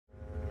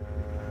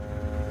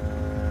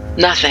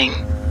Nothing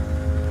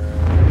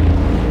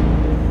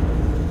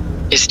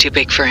is too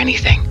big for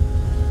anything.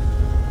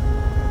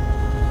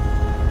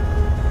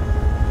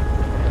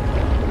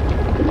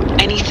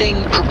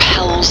 Anything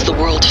propels the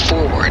world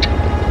forward.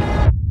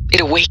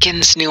 It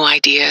awakens new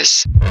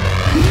ideas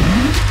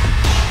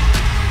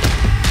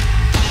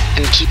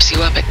and keeps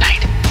you up at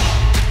night.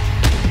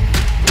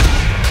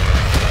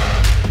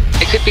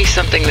 It could be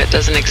something that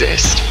doesn't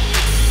exist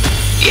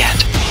yet.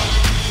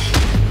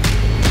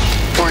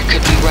 Or it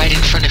could be right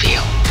in front of you,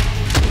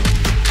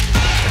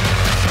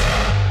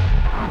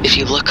 if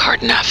you look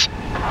hard enough.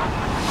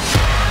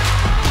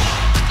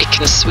 It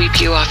can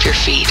sweep you off your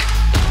feet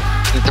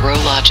and throw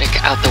logic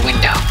out the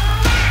window.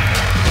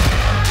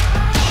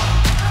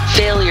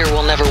 Failure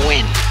will never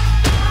win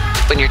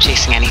when you're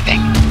chasing anything.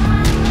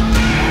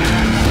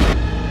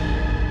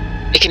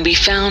 It can be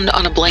found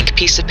on a blank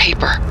piece of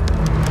paper,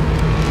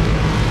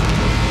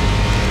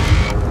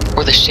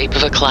 or the shape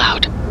of a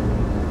cloud,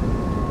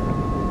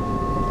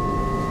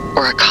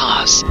 or a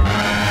cause.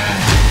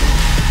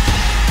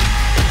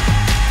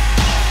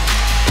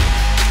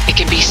 It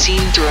can be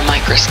seen through a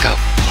microscope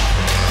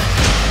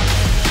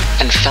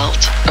and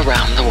felt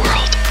around the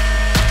world.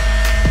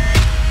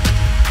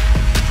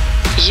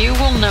 You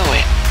will know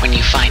it when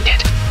you find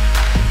it,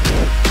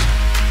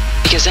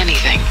 because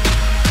anything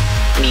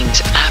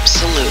means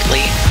absolute